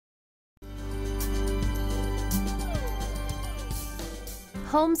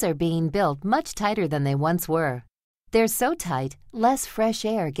Homes are being built much tighter than they once were. They're so tight, less fresh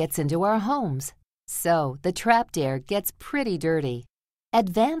air gets into our homes. So the trapped air gets pretty dirty.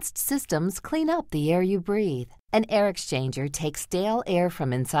 Advanced systems clean up the air you breathe. An air exchanger takes stale air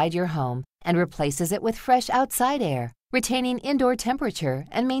from inside your home and replaces it with fresh outside air, retaining indoor temperature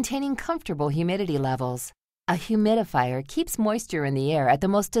and maintaining comfortable humidity levels. A humidifier keeps moisture in the air at the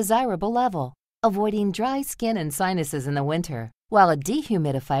most desirable level, avoiding dry skin and sinuses in the winter, while a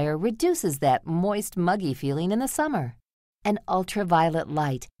dehumidifier reduces that moist, muggy feeling in the summer. An ultraviolet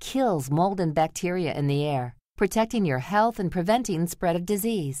light kills mold and bacteria in the air, protecting your health and preventing spread of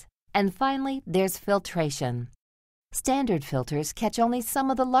disease. And finally, there's filtration. Standard filters catch only some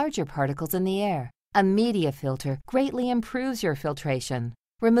of the larger particles in the air. A media filter greatly improves your filtration,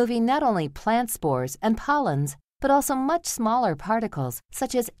 removing not only plant spores and pollens, but also much smaller particles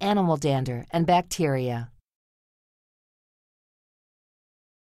such as animal dander and bacteria.